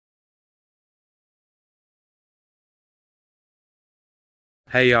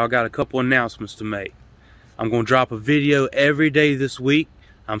Hey y'all, got a couple announcements to make. I'm going to drop a video every day this week.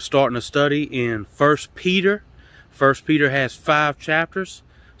 I'm starting a study in 1Peter. 1Peter has 5 chapters.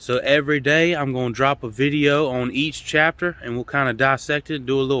 So every day I'm going to drop a video on each chapter and we'll kind of dissect it,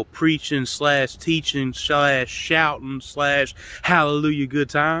 do a little preaching slash teaching slash shouting slash hallelujah good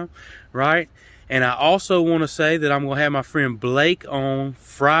time, right? And I also want to say that I'm going to have my friend Blake on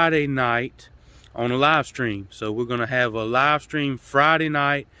Friday night on a live stream. So we're going to have a live stream Friday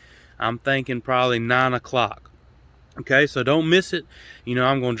night. I'm thinking probably 9 o'clock. Okay, so don't miss it. You know,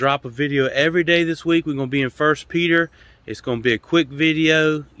 I'm going to drop a video every day this week. We're going to be in 1Peter. It's going to be a quick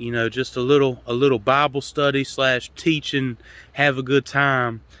video, you know, just a little Bible study slash teaching, have a good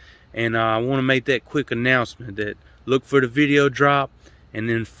time. And I want to make that quick announcement that look for the video drop. And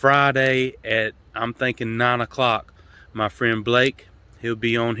then Friday at, I'm thinking 9 o'clock, my friend Blake, he'll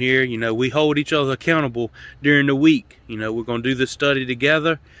be on here. You know, we hold each other accountable during the week. You know, we're going to do this study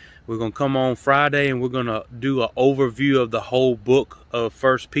together. We're going to come on Friday and we're going to do an overview of the whole book of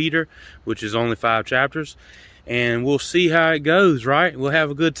 1Peter, which is only 5 chapters. And we'll see how it goes, right? We'll have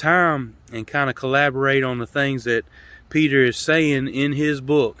a good time and kind of collaborate on the things that Peter is saying in his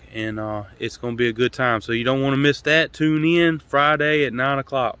book. And it's going to be a good time. So you don't want to miss that. Tune in Friday at 9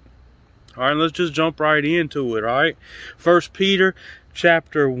 o'clock. All right, let's just jump right into it, all right? 1Peter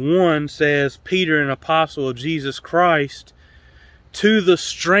chapter 1 says, Peter, an apostle of Jesus Christ, to the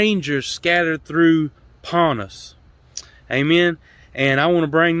strangers scattered through Pontus. Amen. And I want to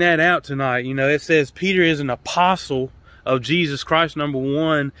bring that out tonight. You know, it says Peter is an apostle of Jesus Christ, number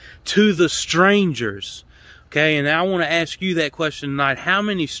 1, to the strangers. Okay, and I want to ask you that question tonight. How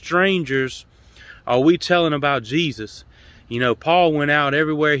many strangers are we telling about Jesus? You know, Paul went out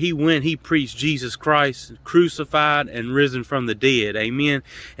everywhere he went. He preached Jesus Christ, crucified and risen from the dead. Amen.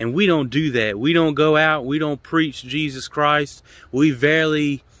 And we don't do that. We don't go out. We don't preach Jesus Christ.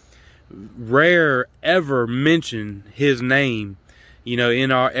 We rare ever mention his name, you know, in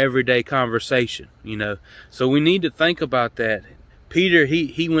our everyday conversation, you know. So we need to think about that. Peter,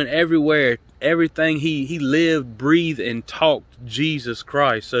 he went everywhere. Everything he lived, breathed, and talked Jesus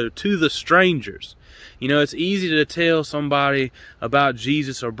Christ. So to the strangers. You know, it's easy to tell somebody about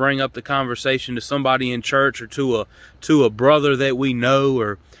Jesus or bring up the conversation to somebody in church or to a brother that we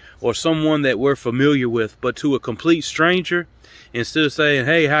know or someone that we're familiar with. But to a complete stranger, instead of saying,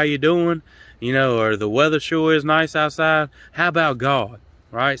 hey, how you doing? You know, or the weather sure is nice outside. How about God?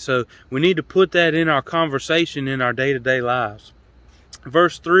 Right? So we need to put that in our conversation in our day-to-day lives.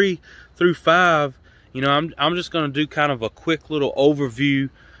 Verse 3 through 5, you know, I'm just going to do kind of a quick little overview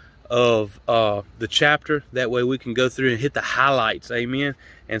of the chapter. That way we can go through and hit the highlights, amen,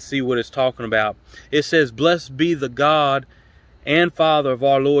 and see what it's talking about. It says, blessed be the God and Father of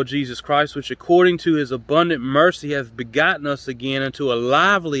our Lord Jesus Christ, which according to his abundant mercy hath begotten us again unto a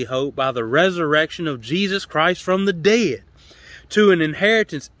lively hope by the resurrection of Jesus Christ from the dead, to an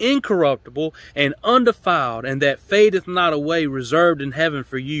inheritance incorruptible and undefiled, and that fadeth not away, reserved in heaven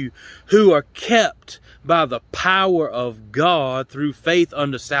for you, who are kept by the power of God through faith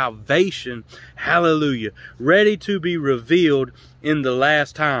unto salvation, hallelujah, ready to be revealed in the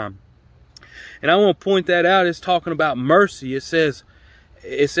last time. And I want to point that out. It's talking about mercy. It says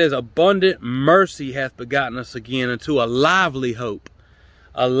abundant mercy hath begotten us again unto a lively hope.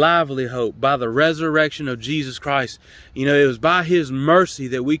 A lively hope by the resurrection of Jesus Christ. You know, it was by his mercy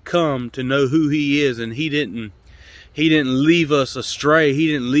that we come to know who he is, and he didn't leave us astray. He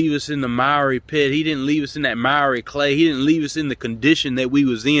didn't leave us in the miry pit. He didn't leave us in that miry clay. He didn't leave us in the condition that we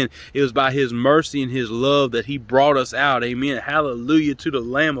was in. It was by his mercy and his love that he brought us out. Amen. Hallelujah to the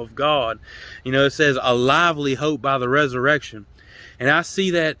Lamb of God. You know, it says a lively hope by the resurrection. And I see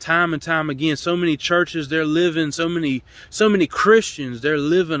that time and time again. So many churches, they're living, so many Christians, they're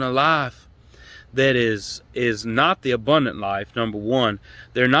living a life that is not the abundant life, number 1.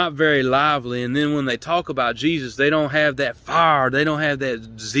 They're not very lively. And then when they talk about Jesus, they don't have that fire. They don't have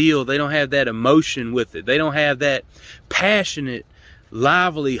that zeal. They don't have that emotion with it. They don't have that passionate,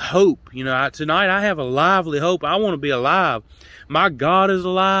 lively hope. You know, tonight I have a lively hope. I want to be alive. My God is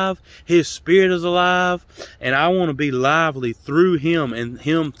alive. His Spirit is alive. And I want to be lively through him and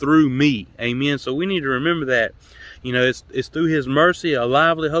him through me. Amen. So we need to remember that. You know, it's through his mercy, a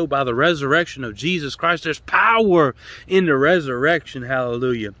lively hope by the resurrection of Jesus Christ. There's power in the resurrection.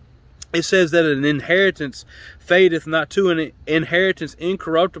 Hallelujah. It says that an inheritance fadeth not, to an inheritance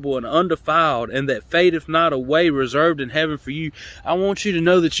incorruptible and undefiled, and that fadeth not away, reserved in heaven for you. I want you to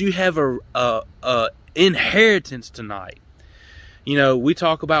know that you have a inheritance tonight. You know, we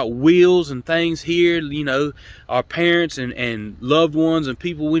talk about wills and things here. You know, our parents and loved ones and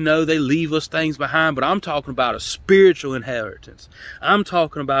people we know, they leave us things behind. But I'm talking about a spiritual inheritance. I'm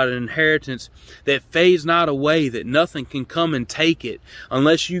talking about an inheritance that fades not away, that nothing can come and take it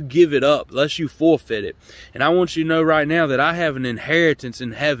unless you give it up, unless you forfeit it. And I want you to know right now that I have an inheritance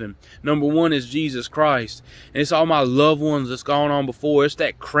in heaven. Number one is Jesus Christ. And it's all my loved ones that's gone on before. It's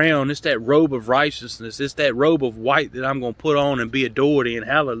that crown. It's that robe of righteousness. It's that robe of white that I'm going to put on and be adored in.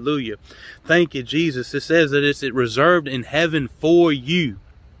 Hallelujah. Thank you, Jesus. It says that it's reserved in heaven for you.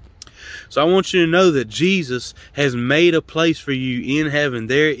 So I want you to know that Jesus has made a place for you in heaven.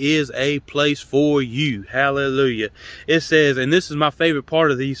 There is a place for you. Hallelujah. It says, and this is my favorite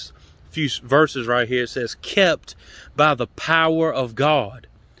part of these few verses right here. It says, kept by the power of God.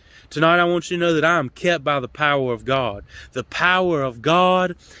 Tonight I want you to know that I am kept by the power of God. The power of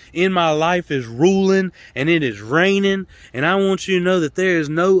God in my life is ruling and it is reigning. And I want you to know that there is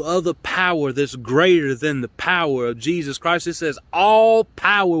no other power that's greater than the power of Jesus Christ. It says all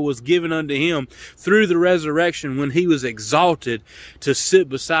power was given unto him through the resurrection when he was exalted to sit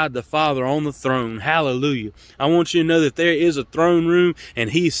beside the Father on the throne. Hallelujah. I want you to know that there is a throne room and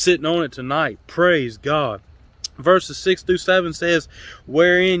he's sitting on it tonight. Praise God. Verses 6 through 7 says,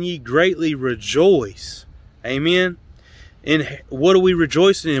 wherein ye greatly rejoice. Amen. And what are we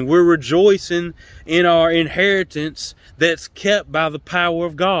rejoicing in? We're rejoicing in our inheritance that's kept by the power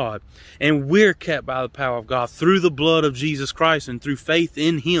of God. And we're kept by the power of God through the blood of Jesus Christ and through faith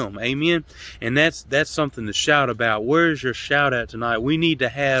in him. Amen. And that's something to shout about. Where's your shout at tonight? We need to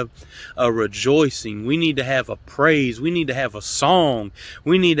have a rejoicing. We need to have a praise. We need to have a song.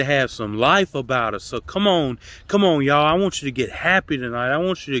 We need to have some life about us. So come on, y'all. I want you to get happy tonight. I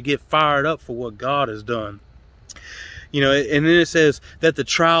want you to get fired up for what God has done. You know, and then it says that the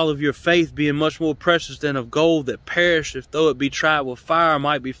trial of your faith, being much more precious than of gold that perisheth, though it be tried with fire,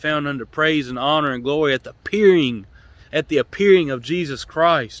 might be found unto praise and honor and glory at the appearing of Jesus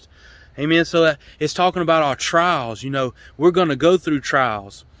Christ. Amen. So it's talking about our trials. You know, we're going to go through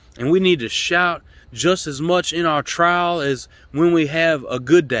trials, and we need to shout just as much in our trial as when we have a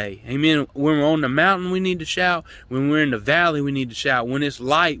good day. Amen. When we're on the mountain, we need to shout. When we're in the valley, we need to shout. When it's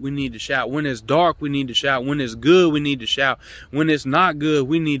light, we need to shout. When it's dark, we need to shout. When it's good, we need to shout. When it's not good,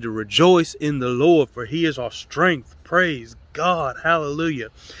 we need to rejoice in the Lord, for he is our strength. Praise God.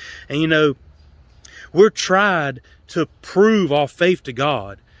 Hallelujah. And you know, we're tried to prove our faith to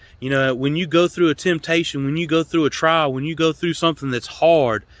God. You know, when you go through a temptation, when you go through a trial, when you go through something that's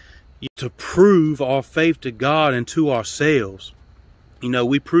hard, to prove our faith to God and to ourselves. You know,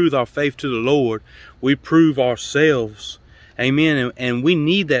 we prove our faith to the Lord. We prove ourselves. Amen. And we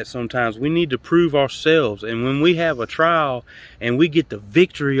need that sometimes. We need to prove ourselves. And when we have a trial and we get the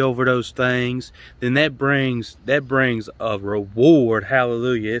victory over those things, then that brings a reward.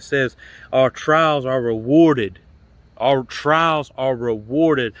 Hallelujah. It says our trials are rewarded. Our trials are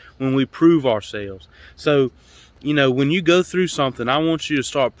rewarded when we prove ourselves. So, you know, when you go through something, I want you to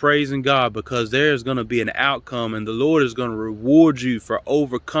start praising God, because there is going to be an outcome, and the Lord is going to reward you for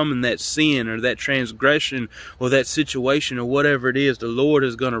overcoming that sin or that transgression or that situation or whatever it is. The Lord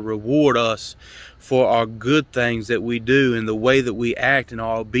is going to reward us for our good things that we do and the way that we act in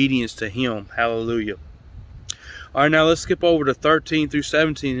our obedience to him. Hallelujah. All right, now let's skip over to 13 through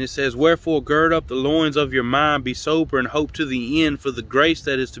 17. It says, wherefore gird up the loins of your mind, be sober, and hope to the end for the grace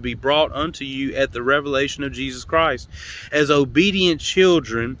that is to be brought unto you at the revelation of Jesus Christ. As obedient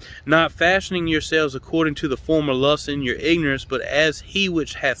children, not fashioning yourselves according to the former lusts in your ignorance, but as he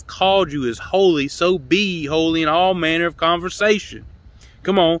which hath called you is holy, so be ye holy in all manner of conversation.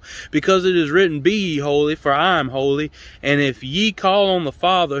 Come on, because it is written, be ye holy, for I am holy. And if ye call on the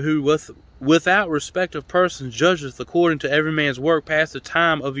Father, who without respect of persons judgeth according to every man's work, pass the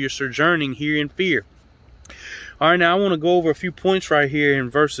time of your sojourning here in fear. All right, now I want to go over a few points right here in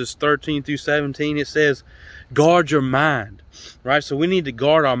verses 13 through 17. It says, guard your mind. Right, so we need to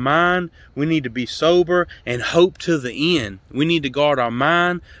guard our mind. We need to be sober and hope to the end. We need to guard our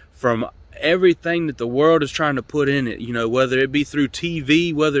mind from everything that the world is trying to put in it, you know, whether it be through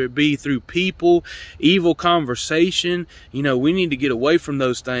TV, whether it be through people, evil conversation. You know, we need to get away from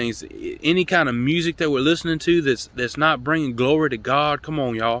those things. Any kind of music that we're listening to that's not bringing glory to God. Come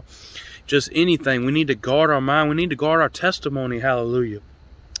on, y'all. Just anything. We need to guard our mind. We need to guard our testimony. Hallelujah.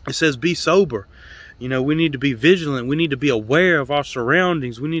 It says be sober. You know, we need to be vigilant. We need to be aware of our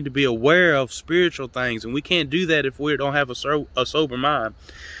surroundings. We need to be aware of spiritual things. And we can't do that if we don't have a sober mind.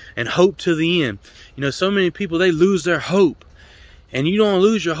 And hope to the end. You know, so many people, they lose their hope. And you don't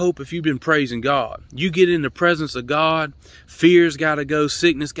lose your hope if you've been praising God. You get in the presence of God, fear's got to go,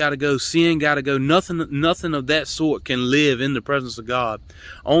 sickness got to go, sin got to go. Nothing of that sort can live in the presence of God.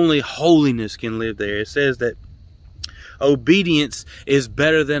 Only holiness can live there. It says that obedience is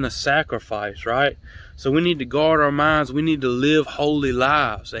better than a sacrifice, right? So we need to guard our minds. We need to live holy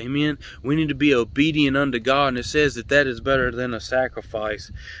lives. Amen. We need to be obedient unto God. And it says that that is better than a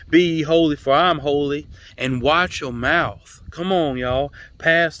sacrifice. Be ye holy, for I am holy. And watch your mouth. Come on, y'all.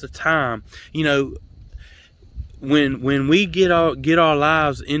 Pass the time. You know, when we get our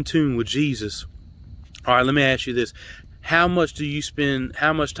lives in tune with Jesus. All right, let me ask you this. How much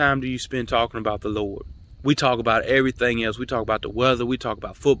time do you spend talking about the Lord? We talk about everything else. We talk about the weather. We talk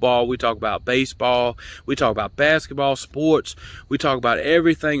about football. We talk about baseball. We talk about basketball, sports. We talk about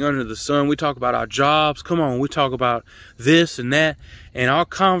everything under the sun. We talk about our jobs. Come on, we talk about this and that. And our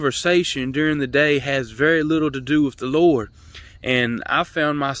conversation during the day has very little to do with the Lord. And I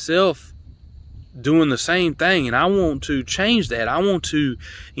found myself doing the same thing, and I want to change that. I want to,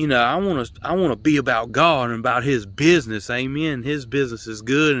 I want to be about God and about His business. Amen. His business is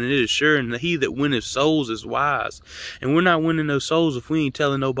good, and it is sure, and he that winneth souls is wise. And we're not winning those souls if we ain't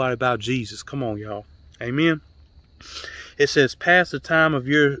telling nobody about Jesus. Come on, y'all. Amen. It says, pass the time of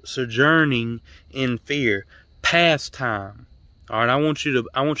your sojourning in fear. Pastime. All right, I want you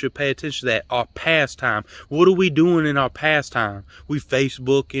to pay attention to that. Our pastime. What are we doing in our pastime? We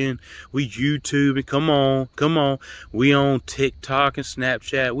Facebooking, we YouTubing. Come on. We on TikTok and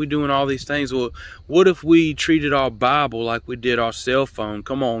Snapchat. We doing all these things. Well, what if we treated our Bible like we did our cell phone?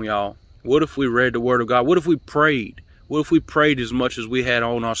 Come on, y'all. What if we read the Word of God? What if we prayed? What if we prayed as much as we had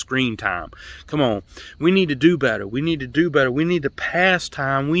on our screen time? Come on. We need to do better. We need to do better. We need to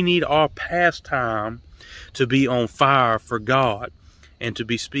pastime. We need our pastime to be on fire for God and to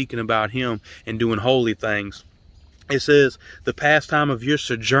be speaking about Him and doing holy things. It says the pastime of your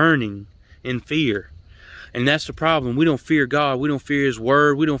sojourning in fear. And that's the problem. We don't fear God. We don't fear His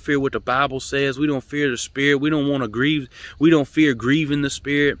Word. We don't fear what the Bible says. We don't fear the Spirit. We don't want to grieve. We don't fear grieving the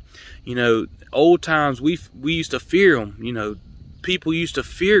Spirit. Old times we used to fear Him. People used to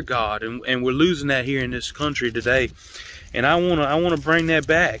fear God, and we're losing that here in this country today. And I want to bring that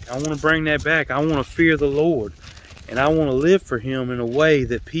back. I want to bring that back. I want to fear the Lord. And I want to live for Him in a way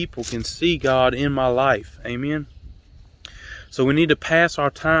that people can see God in my life. Amen. So we need to pass our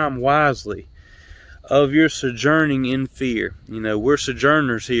time wisely. Of your sojourning in fear. We're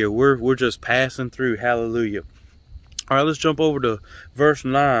sojourners here. We're just passing through. Hallelujah. All right, let's jump over to verse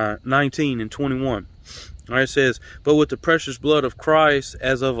 19 and 21. All right, it says, but with the precious blood of Christ,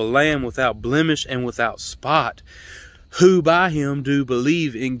 as of a lamb without blemish and without spot, who by Him do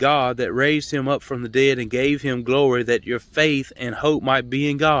believe in God that raised Him up from the dead and gave Him glory, that your faith and hope might be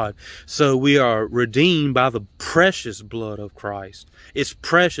in God. So we are redeemed by the precious blood of Christ. It's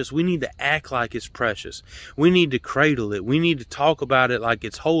precious. We need to act like it's precious. We need to cradle it. We need to talk about it like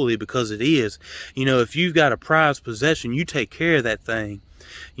it's holy, because it is. If you've got a prized possession, you take care of that thing.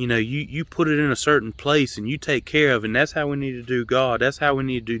 You put it in a certain place and you take care of it. And that's how we need to do God. That's how we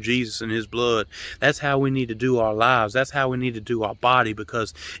need to do Jesus and His blood. That's how we need to do our lives. That's how we need to do our body,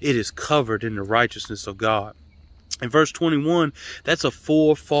 because it is covered in the righteousness of God. In verse 21, that's a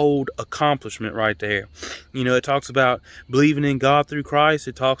fourfold accomplishment right there. It talks about believing in God through Christ.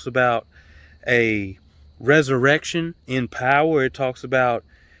 It talks about a resurrection in power. It talks about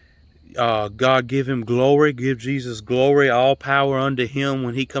God give Him glory, give Jesus glory, all power unto Him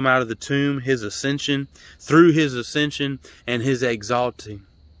when He come out of the tomb, His ascension, through His ascension and His exalting.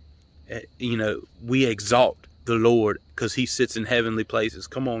 We exalt the Lord because He sits in heavenly places.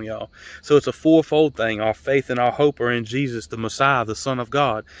 Come on, y'all. So it's a fourfold thing. Our faith and our hope are in Jesus, the Messiah, the Son of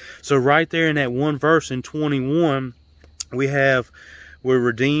God. So right there in that one verse in 21, we're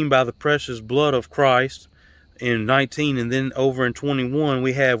redeemed by the precious blood of Christ. In 19, and then over in 21,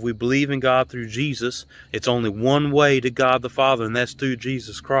 we believe in God through Jesus. It's only one way to God the Father, and that's through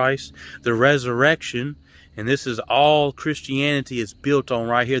Jesus Christ. The resurrection, and this is all Christianity is built on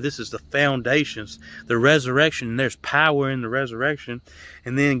right here. This is the foundations. The resurrection, and there's power in the resurrection.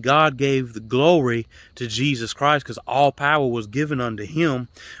 And then God gave the glory to Jesus Christ, because all power was given unto Him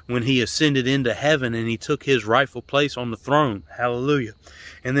when He ascended into heaven and He took His rightful place on the throne. Hallelujah.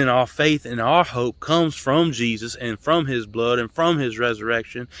 And then our faith and our hope comes from Jesus and from His blood and from His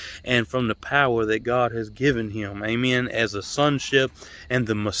resurrection and from the power that God has given Him. Amen. As a sonship and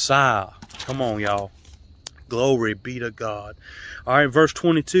the Messiah. Come on, y'all. Glory be to God. All right, verse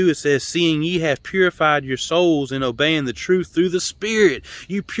 22, it says, seeing ye have purified your souls in obeying the truth through the Spirit.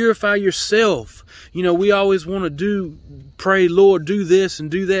 You purify yourself. You know, we always want to pray, Lord, do this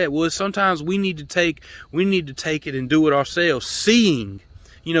and do that. Well, sometimes we need to take it and do it ourselves. Seeing,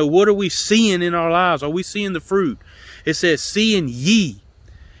 you know, what are we seeing in our lives? Are we seeing the fruit? It says, seeing ye,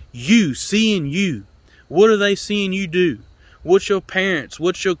 you, seeing you. What are they seeing you do? What's your parents?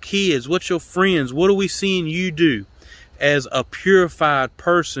 What's your kids? What's your friends? What are we seeing you do as a purified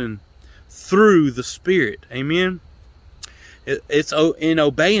person through the Spirit? Amen. It's in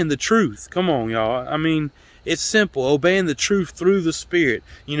obeying the truth. Come on, y'all. I mean, it's simple. Obeying the truth through the Spirit.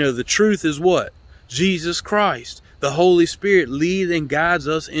 You know, the truth is what? Jesus Christ. The Holy Spirit leads and guides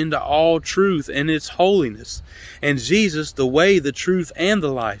us into all truth and its holiness. And Jesus, the way, the truth, and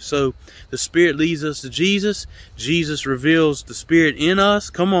the life. So the Spirit leads us to Jesus. Jesus reveals the Spirit in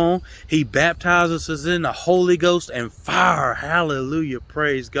us. Come on. He baptizes us in the Holy Ghost and fire. Hallelujah.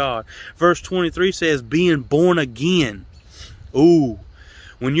 Praise God. Verse 23 says, being born again. Ooh.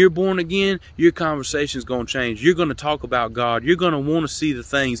 When you're born again, your conversation's going to change. You're going to talk about God. You're going to want to see the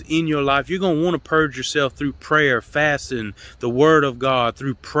things in your life. You're going to want to purge yourself through prayer, fasting, the Word of God,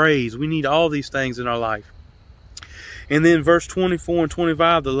 through praise. We need all these things in our life. And then verse 24 and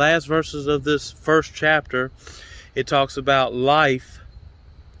 25, the last verses of this first chapter, it talks about life.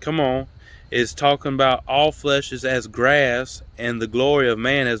 Come on. It's talking about all flesh is as grass, and the glory of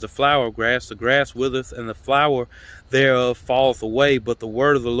man as the flower of grass. The grass withereth, and the flower thereof falleth away, but the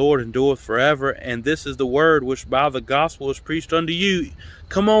word of the Lord endureth forever. And this is the word which by the gospel is preached unto you.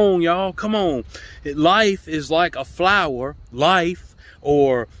 Come on, y'all. Come on. Life is like a flower. Life,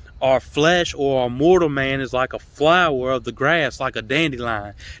 or our flesh, or our mortal man, is like a flower of the grass, like a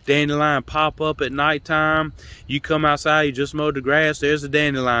dandelion. Dandelion pop up at nighttime. You come outside, you just mowed the grass, there's the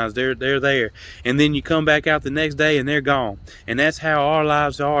dandelions, they're there. And then you come back out the next day and they're gone. And that's how our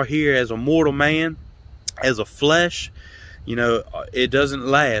lives are here as a mortal man, as a flesh. You know, it doesn't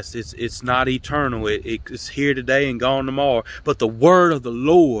last. It's not eternal. It's here today and gone tomorrow. But the word of the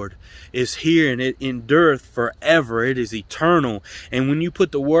Lord is here, and it endureth forever. It is eternal. And when you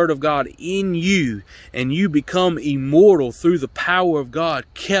put the word of God in you, and you become immortal through the power of God,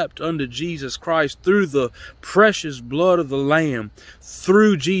 kept unto Jesus Christ, through the precious blood of the Lamb,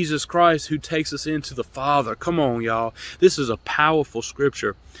 through Jesus Christ who takes us into the Father. Come on, y'all. This is a powerful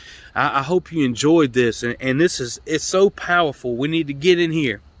scripture. I hope you enjoyed this, and it's so powerful. We need to get in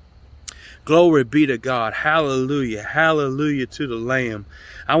here. Glory be to God. Hallelujah. Hallelujah to the Lamb.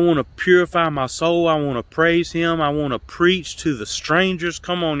 I want to purify my soul. I want to praise Him. I want to preach to the strangers.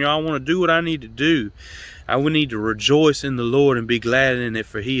 Come on, y'all. I want to do what I need to do. I would need to rejoice in the Lord and be glad in it,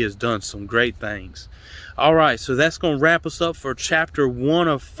 for He has done some great things. All right, so that's going to wrap us up for chapter 1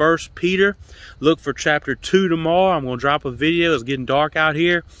 of 1 Peter. Look for chapter 2 tomorrow. I'm going to drop a video. It's getting dark out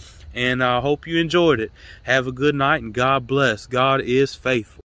here. And I hope you enjoyed it. Have a good night, and God bless. God is faithful.